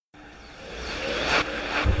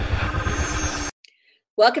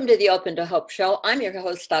Welcome to the Open to Hope Show. I'm your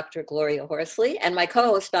host, Dr. Gloria Horsley, and my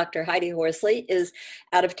co-host, Dr. Heidi Horsley, is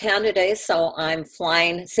out of town today, so I'm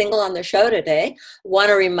flying single on the show today. Want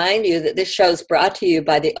to remind you that this show is brought to you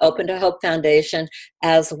by the Open to Hope Foundation,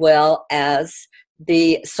 as well as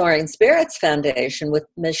the Soaring Spirits Foundation with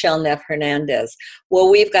Michelle Neff Hernandez.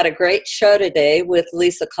 Well, we've got a great show today with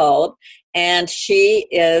Lisa Kolb, and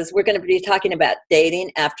we're going to be talking about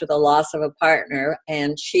dating after the loss of a partner,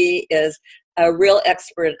 and she is a real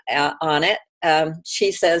expert on it.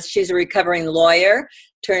 She says she's a recovering lawyer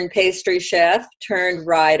turned pastry chef turned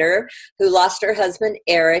writer who lost her husband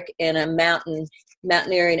Eric in a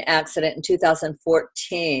mountaineering accident in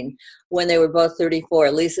 2014 when they were both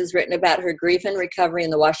 34. Lisa's written about her grief and recovery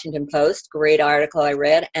in the Washington Post, great article I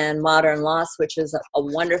read, and Modern Loss, which is a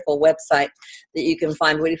wonderful website that you can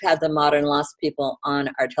find. We've had the Modern Loss people on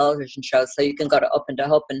our television show, so you can go to Open to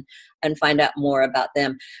Hope and find out more about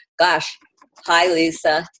them. Gosh. Hi,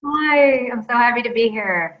 Lisa. Hi, I'm so happy to be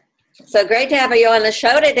here. So great to have you on the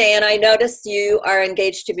show today, and I noticed you are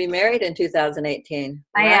engaged to be married in 2018.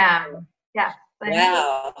 I am, yeah.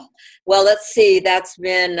 Wow. Well, let's see, that's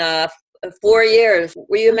been 4 years.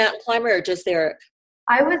 Were you a mountain climber or just Eric?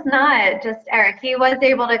 I was not, just Eric. He was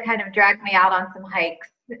able to kind of drag me out on some hikes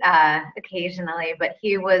occasionally, but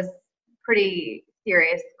he was pretty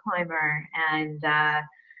serious climber, and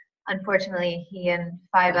unfortunately, he and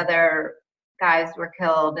 5 other guys were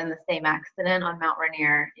killed in the same accident on Mount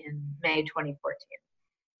Rainier in May 2014.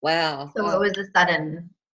 Wow. So it was a sudden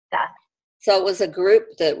death. So it was a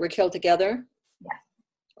group that were killed together? Yes.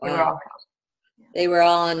 They were all killed. Yeah. They were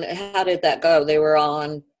all on, how did that go? They were all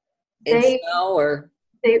in snow or?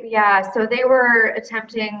 So they were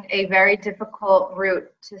attempting a very difficult route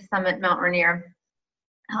to summit Mount Rainier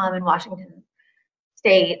in Washington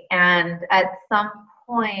State. And at some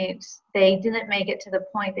point, they didn't make it to the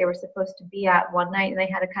point they were supposed to be at one night, and they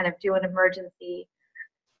had to kind of do an emergency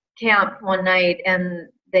camp one night, and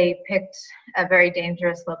they picked a very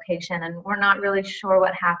dangerous location, and we're not really sure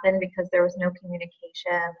what happened because there was no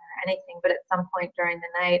communication or anything, but at some point during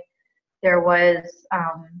the night there was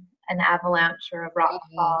an avalanche or a rock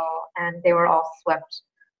fall, and they were all swept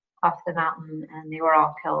off the mountain, and they were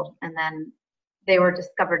all killed. And then they were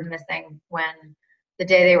discovered missing when the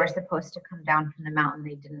day they were supposed to come down from the mountain,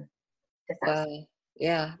 they didn't descend.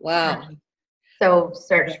 Yeah, wow. So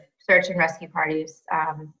search and rescue parties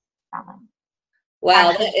found them. Wow.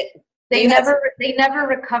 Actually, they never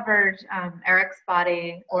recovered Eric's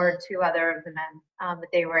body or 2 other of the men, but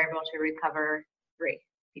they were able to recover 3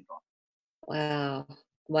 people.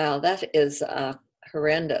 Wow, that is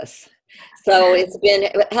horrendous. So it's been,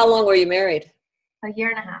 how long were you married? A 1.5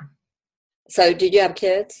 years. So did you have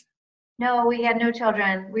kids? No, we had no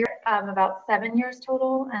children. We were about 7 years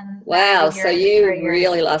total. And wow, so you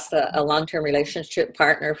really lost a long-term relationship,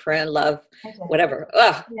 partner, friend, love, whatever.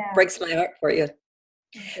 Oh, yeah. Breaks my heart for you.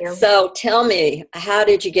 Thank you. So tell me, how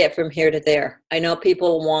did you get from here to there? I know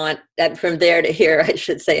people want that, from there to here, I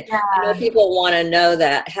should say. Yeah. I know people want to know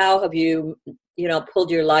that. How have you,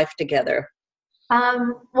 pulled your life together?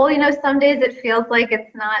 Well, some days it feels like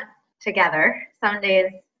it's not together. Some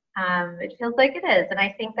days it feels like it is. And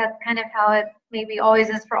I think that's kind of how it maybe always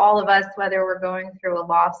is for all of us, whether we're going through a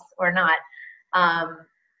loss or not.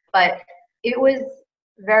 But it was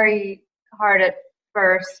very hard at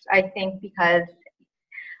first, I think, because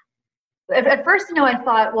at first, I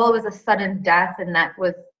thought, well, it was a sudden death, and that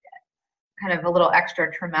was kind of a little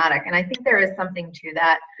extra traumatic. And I think there is something to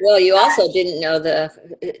that. Well, you also didn't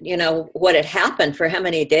know what had happened for how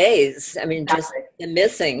many days. I mean, just the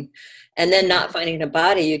missing. And then not finding a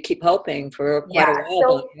body, you keep hoping for quite a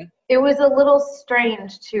while. So it was a little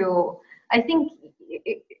strange too. I think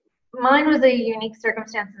mine was a unique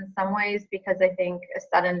circumstance in some ways, because I think a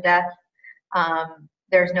sudden death,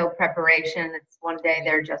 there's no preparation. It's one day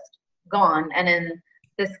they're just gone. And in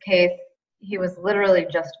this case, he was literally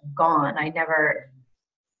just gone. I never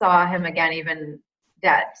saw him again, even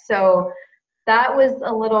dead. So that was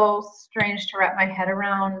a little strange to wrap my head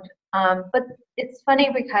around. But it's funny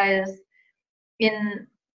because in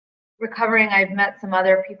recovering, I've met some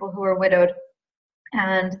other people who were widowed,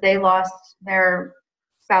 and they lost their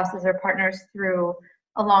spouses or partners through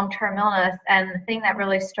a long-term illness. And the thing that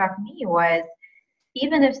really struck me was,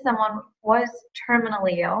 even if someone was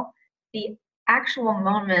terminally ill, the actual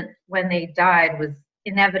moment when they died was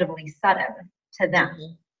inevitably sudden to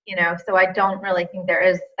them. So I don't really think there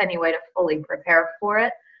is any way to fully prepare for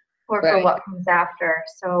it or for what comes after.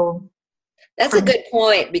 So that's a good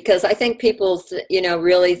point, because I think people,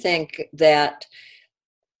 really think that,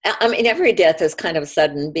 every death is kind of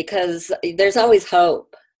sudden, because there's always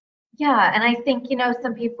hope. Yeah, and I think,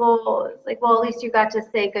 some people, it's like, well, at least you got to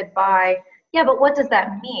say goodbye. Yeah, but what does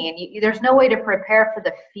that mean? There's no way to prepare for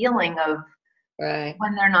the feeling of Right.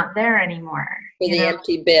 when they're not there anymore, For the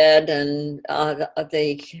empty bed and all the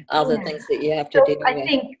Yeah. things that you have to So deal I with.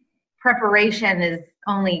 think preparation is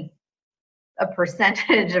only a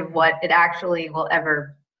percentage of what it actually will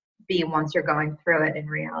ever be once you're going through it in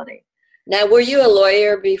reality. Now, were you a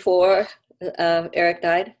lawyer before Eric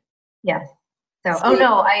died? Yes. So, oh See,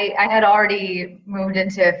 no, I had already moved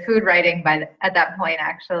into food writing at that point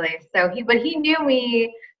actually. But he knew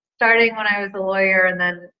me starting when I was a lawyer and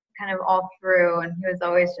then kind of all through, and he was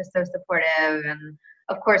always just so supportive, and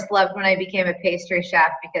of course loved when I became a pastry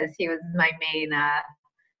chef because he was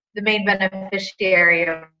the main beneficiary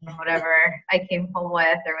of whatever I came home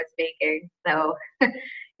with or was baking. So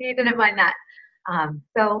he didn't mind that.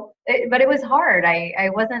 But it was hard.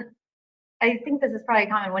 I think this is probably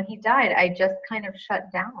common. When he died, I just kind of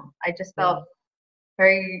shut down. I just felt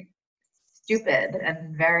very stupid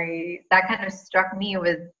and that kind of struck me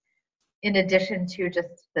with, in addition to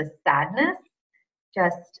just the sadness,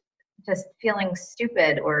 just feeling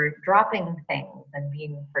stupid or dropping things and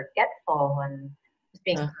being forgetful and just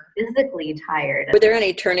being physically tired. Were there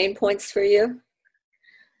any turning points for you?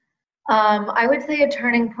 I would say a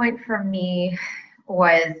turning point for me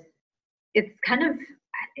was, it's kind of,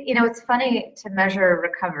 it's funny to measure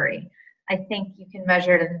recovery. I think you can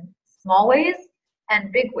measure it in small ways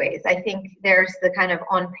and big ways. I think there's the kind of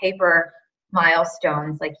on paper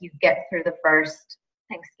milestones, like you get through the first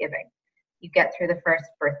Thanksgiving, you get through the first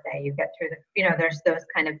birthday, you get through there's those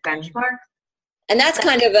kind of benchmarks. And that's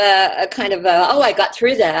kind of oh, I got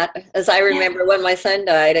through that. As I remember when my son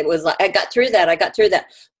died, it was like, I got through that.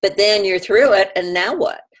 But then you're through it, and now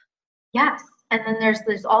what? Yes. And then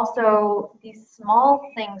there's also these small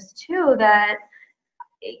things too that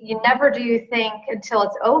you never do think until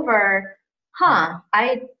it's over,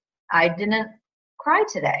 I didn't cry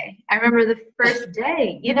today. I remember the first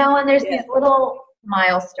day, and there's these little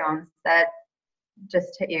milestones that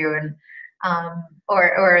just hit you, and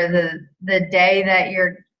or the day that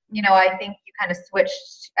you're, I think you kind of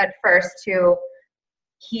switched at first to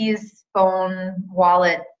keys, phone,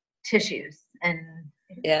 wallet, tissues, and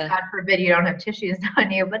God forbid you don't have tissues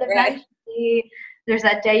on you, but eventually there's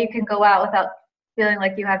that day you can go out without feeling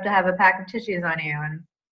like you have to have a pack of tissues on you and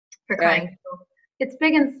for crying. So it's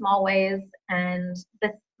big in small ways, and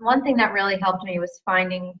the one thing that really helped me was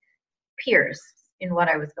finding peers in what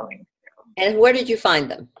I was going through. And where did you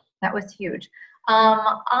find them? That was huge.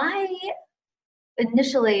 I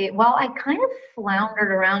initially, I kind of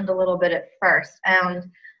floundered around a little bit at first, and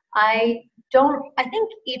I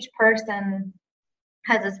think each person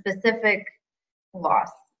has a specific loss.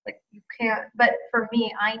 Like you can't, but for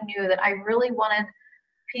me, I knew that I really wanted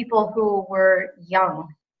people who were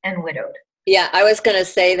young and widowed. Yeah, I was going to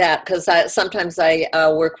say that because sometimes I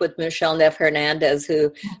work with Michelle Neff Hernandez,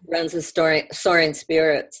 who runs the Soaring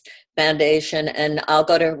Spirits Foundation, and I'll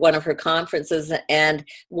go to one of her conferences, and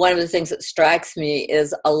one of the things that strikes me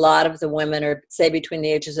is a lot of the women are, say, between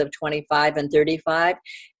the ages of 25 and 35,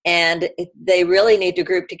 and they really need to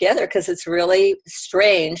group together because it's really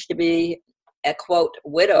strange to be a, quote,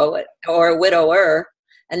 widow or a widower,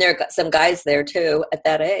 and there are some guys there, too, at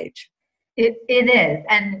that age. It is,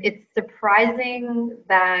 and it's surprising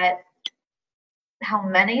that how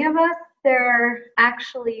many of us there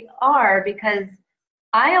actually are, because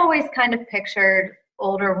I always kind of pictured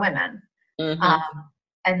older women, and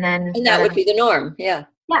that would be the norm, yeah.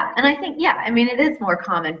 Yeah, and I think, I mean, it is more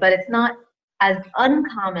common, but it's not as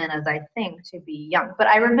uncommon as I think to be young. But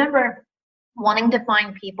I remember wanting to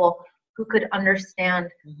find people who could understand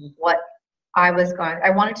what I was going.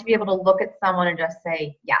 I wanted to be able to look at someone and just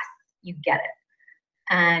say, yes, you get it.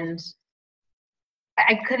 And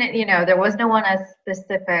I couldn't, there was no one as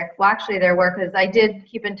specific. Well, actually there were, because I did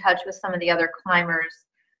keep in touch with some of the other climbers,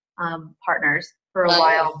 partners for a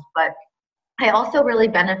while, but I also really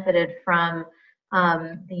benefited from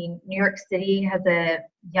the New York City has a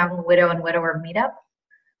young widow and widower meetup.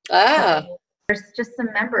 There's just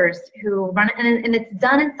some members who run it, and it's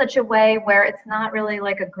done in such a way where it's not really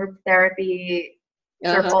like a group therapy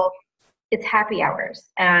circle. It's happy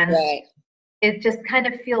hours, and it just kind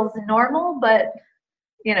of feels normal, but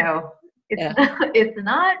it's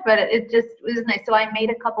not, but it just was nice. So I made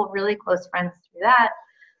a couple really close friends through that,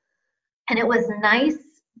 and it was nice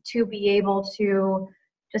to be able to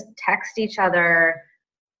just text each other,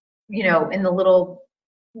 in the little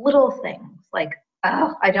things, like,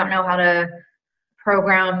 oh, I don't know how to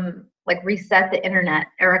program, like reset the internet.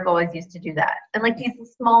 Eric always used to do that. And like these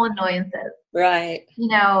small annoyances. Right.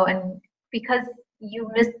 And because you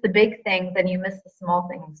miss the big things and you miss the small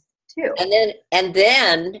things too. And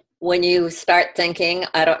then when you start thinking,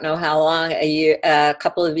 I don't know how long, a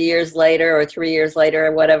couple of years later or 3 years later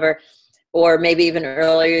or whatever, or maybe even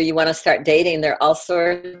earlier, you want to start dating, there are all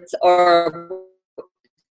sorts, or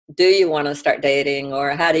do you want to start dating,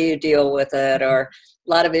 or how do you deal with it, or a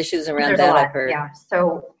lot of issues around There's a that lot, I've heard. yeah.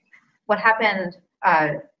 So what happened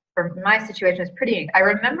for my situation is pretty unique. I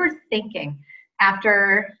remember thinking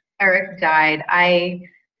after Eric died, I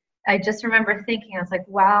just remember thinking, I was like,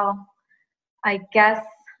 wow, I guess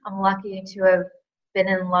I'm lucky to have been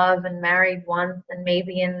in love and married once, and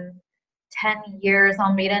maybe in 10 years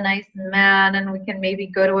I'll meet a nice man and we can maybe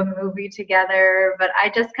go to a movie together. But I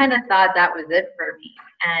just kind of thought that was it for me.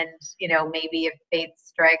 And, maybe if fate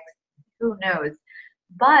strikes, who knows?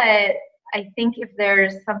 But I think if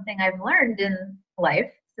there's something I've learned in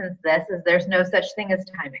life since this, is there's no such thing as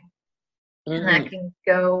timing. And that can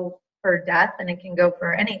go for death and it can go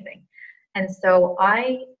for anything. And so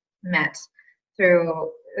I met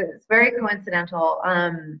through, it's very coincidental.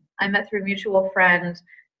 I met through a mutual friend,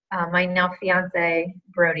 my now fiance,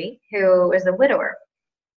 Brody, who is a widower.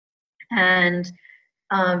 And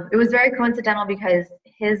it was very coincidental because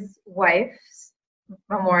his wife's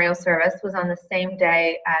memorial service was on the same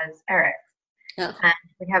day as Eric's. Yeah. And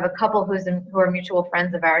we have a couple who are mutual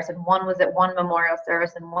friends of ours, and one was at one memorial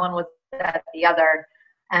service and one was at the other.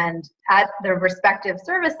 And at their respective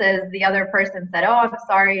services, the other person said, oh, I'm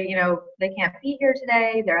sorry, they can't be here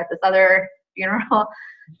today. They're at this other funeral.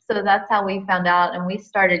 So that's how we found out. And we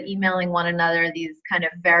started emailing one another these kind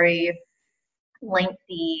of very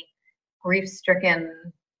lengthy, grief-stricken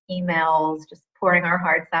emails, just pouring our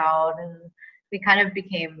hearts out. And we kind of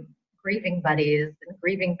became grieving buddies and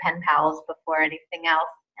grieving pen pals before anything else.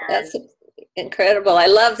 And that's incredible. I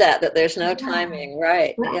love that there's no timing,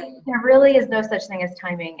 right? Well, yeah. There really is no such thing as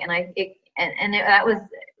timing. And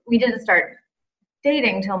we didn't start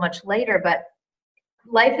dating till much later, but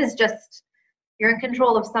life is just, you're in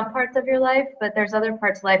control of some parts of your life, but there's other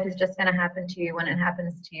parts. Life is just going to happen to you when it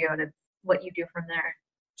happens to you, and it's what you do from there.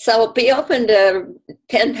 So be open to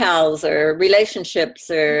pen pals or relationships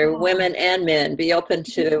or women and men. Be open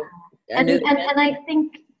to and I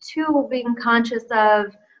think too, being conscious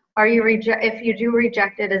of, if you do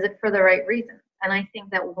reject it, is it for the right reason? And I think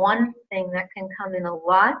that one thing that can come in a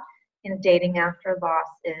lot in dating after loss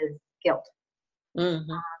is guilt.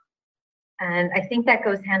 Mm-hmm. And I think that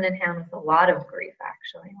goes hand in hand with a lot of grief,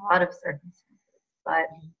 actually, a lot of circumstances. But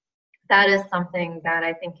that is something that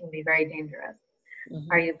I think can be very dangerous.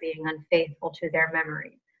 Mm-hmm. Are you being unfaithful to their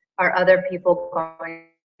memory? Are other people going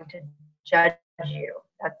to judge you?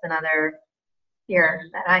 That's another fear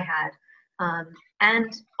that I had.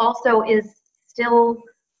 And also, is still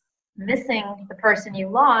missing the person you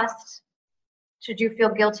lost, should you feel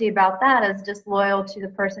guilty about that as disloyal to the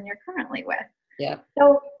person you're currently with? Yeah.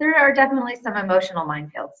 So there are definitely some emotional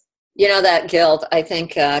minefields. That guilt, I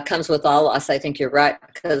think, comes with all loss. I think you're right,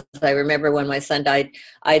 because I remember when my son died,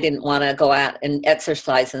 I didn't want to go out and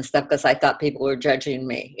exercise and stuff because I thought people were judging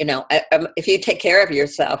me. If you take care of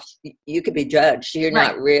yourself, you could be judged. You're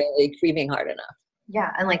not really grieving hard enough.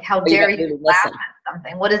 Yeah, and how dare you laugh at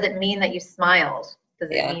something? What does it mean that you smiled? Does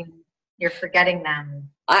it mean you're forgetting them?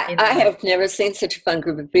 I have never seen such a fun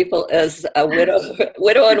group of people as a widow and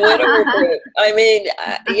widower group. I mean,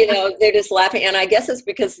 they're just laughing, and I guess it's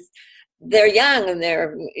because they're young and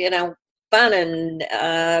they're fun, and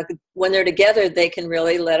when they're together, they can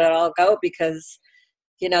really let it all go because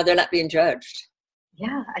they're not being judged.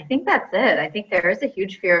 Yeah, I think that's it. I think there is a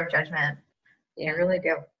huge fear of judgment. I really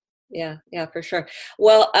do. Yeah, for sure.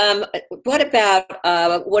 Well, what about,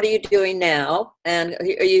 what are you doing now? And are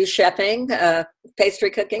you chefing, pastry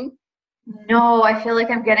cooking? No, I feel like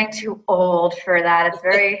I'm getting too old for that. It's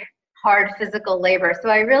very hard physical labor. So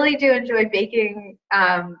I really do enjoy baking,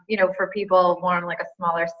 for people more on a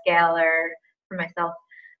smaller scale, or for myself.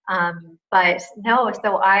 But no,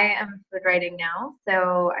 so I am food writing now.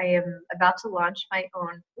 So I am about to launch my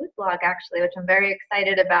own food blog, actually, which I'm very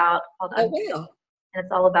excited about. And it's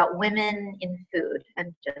all about women in food,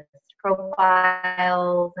 and just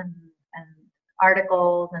profiles and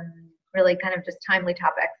articles, and really kind of just timely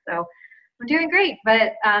topics. So I'm doing great,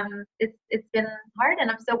 but it's been hard, and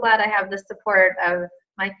I'm so glad I have the support of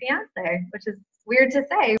my fiance, which is weird to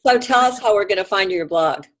say. So tell us how we're going to find your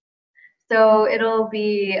blog. So it'll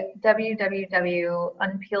be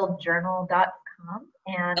www.unpeeledjournal.com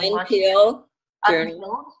and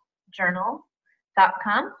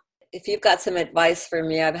unpeeledjournal.com. If you've got some advice for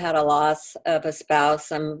me, I've had a loss of a spouse.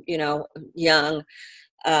 I'm, young.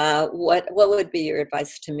 What would be your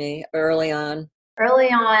advice to me early on?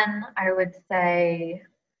 Early on, I would say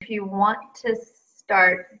if you want to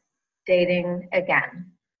start dating again,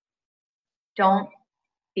 don't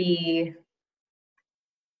be,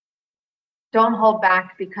 don't hold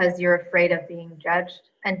back because you're afraid of being judged,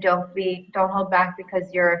 and don't hold back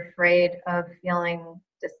because you're afraid of feeling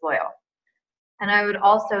disloyal. And I would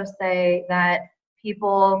also say that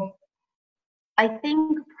people, I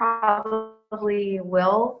think, probably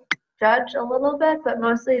will judge a little bit, but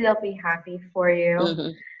mostly they'll be happy for you. Mm-hmm.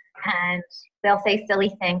 And they'll say silly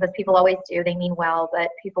things, as people always do. They mean well, but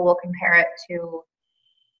people will compare it to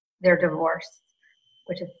their divorce,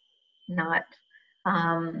 which is not,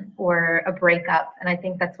 or a breakup. And I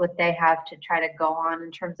think that's what they have to try to go on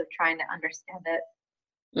in terms of trying to understand it.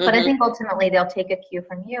 Mm-hmm. But I think ultimately they'll take a cue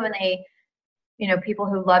from you, and they, you know, people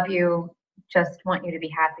who love you just want you to be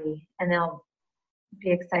happy, and they'll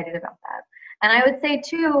be excited about that. And I would say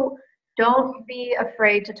too, don't be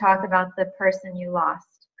afraid to talk about the person you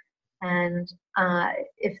lost. And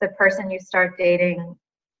if the person you start dating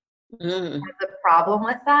has a problem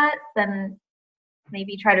with that, then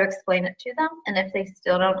maybe try to explain it to them. And if they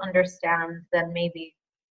still don't understand, then maybe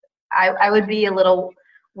I would be a little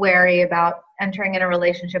wary about entering in a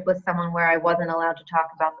relationship with someone where I wasn't allowed to talk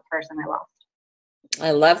about the person I lost.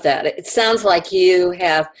 I love that. It sounds like you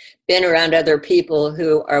have been around other people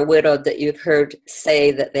who are widowed that you've heard say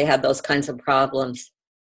that they had those kinds of problems.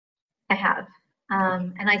 I have.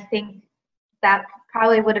 And I think that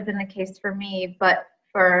probably would have been the case for me, but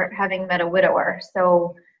for having met a widower.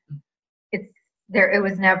 So it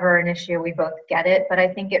was never an issue. We both get it, but I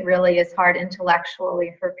think it really is hard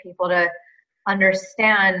intellectually for people to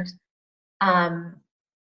understand,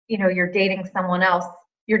 you know, you're dating someone else,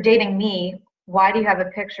 you're dating me. Why do you have a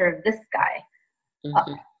picture of this guy?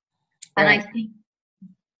 Mm-hmm. And Right. I think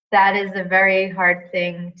that is a very hard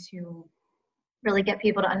thing to really get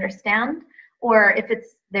people to understand. Or if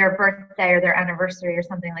it's their birthday or their anniversary or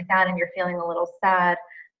something like that, and you're feeling a little sad,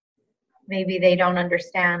 maybe they don't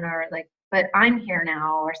understand, or like, but I'm here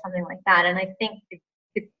now, or something like that. And I think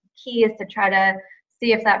the key is to try to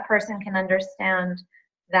see if that person can understand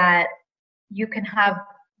that you can have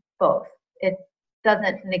both. It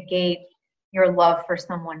doesn't negate your love for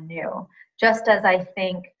someone new. Just as I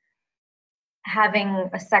think having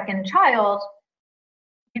a second child,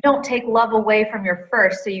 you don't take love away from your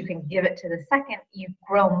first so you can give it to the second. You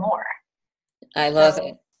grow more. I love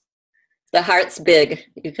it. The heart's big.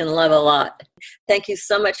 You can love a lot. Thank you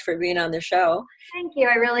so much for being on the show. Thank you.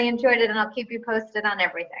 I really enjoyed it, and I'll keep you posted on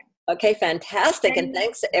everything. Okay, fantastic. And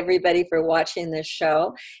thanks everybody for watching this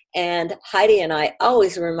show. And Heidi and I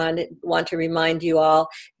always want to remind you all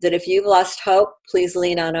that if you've lost hope, please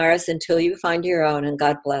lean on ours until you find your own, and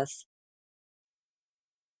God bless.